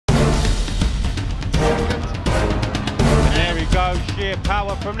shows sheer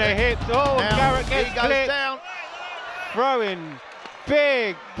power from the hips. Oh, now, Garrett gets he goes clipped. down. Throwing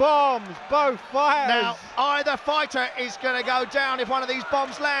big bombs, both fighters. Now, either fighter is going to go down if one of these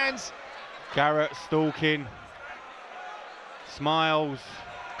bombs lands. Garrett stalking, smiles.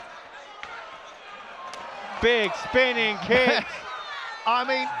 Big spinning kick. I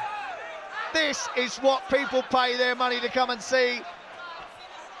mean, this is what people pay their money to come and see.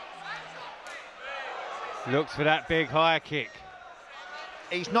 Looks for that big high kick.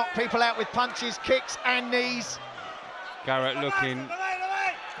 He's knocked people out with punches, kicks and knees. Garrett looking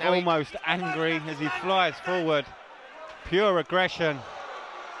almost angry as he flies forward. Pure aggression.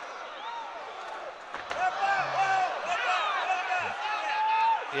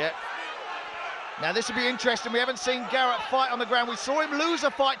 Yeah. Now this will be interesting. We haven't seen Garrett fight on the ground. We saw him lose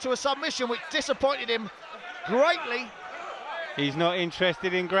a fight to a submission, which disappointed him greatly. He's not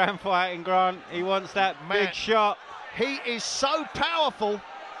interested in ground fighting, Grant. He wants that big shot. He is so powerful.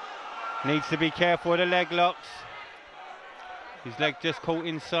 Needs to be careful with the leg locks. His leg just caught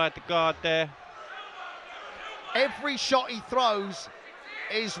inside the guard there. Every shot he throws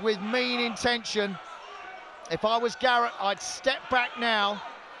is with mean intention. If I was Garrett, I'd step back now.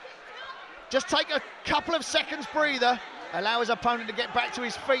 Just take a couple of seconds breather, allow his opponent to get back to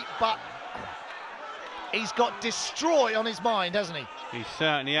his feet, but he's got destroy on his mind, hasn't he? He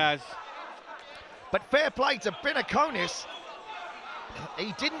certainly has. But fair play to Banikonis.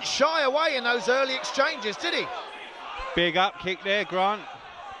 He didn't shy away in those early exchanges, did he? Big up kick there, Grant.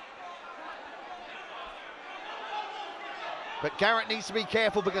 But Garrett needs to be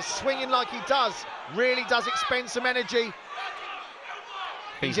careful because swinging like he does really does expend some energy.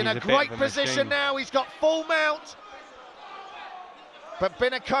 He's in a great position now. He's got full mount. But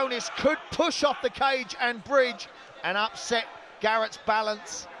Banikonis could push off the cage and bridge and upset Garrett's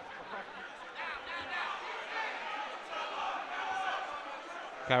balance.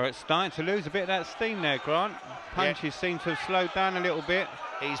 Garrett's starting to lose a bit of that steam there, Grant. Punches seem to have slowed down a little bit.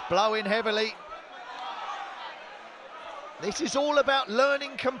 He's blowing heavily. This is all about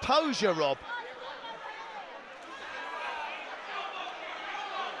learning composure, Rob.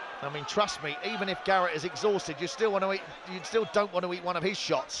 I mean, trust me, even if Garrett is exhausted, you still want to eat. You still don't want to eat one of his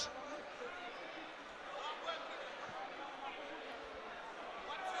shots.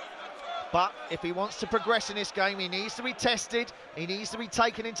 But if he wants to progress in this game, he needs to be tested. He needs to be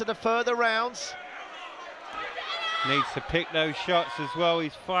taken into the further rounds. Needs to pick those shots as well.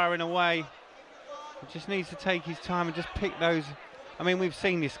 He's firing away. He just needs to take his time and just pick those. I mean, we've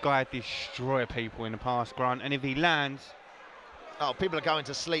seen this guy destroy people in the past, Grant, and if he lands... Oh, people are going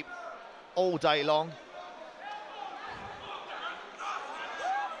to sleep all day long.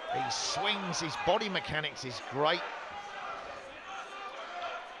 He swings, his body mechanics is great.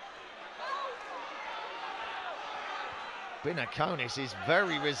 Banikonis is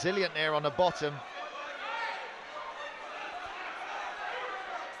very resilient there on the bottom.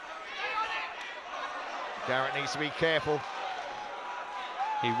 Garrett needs to be careful.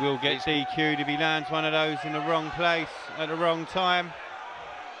 He will get DQ'd if he lands one of those in the wrong place at the wrong time.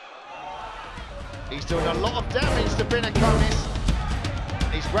 He's doing a lot of damage to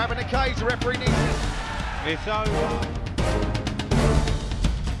Banikonis. He's grabbing the cage, the referee needs it. It's over.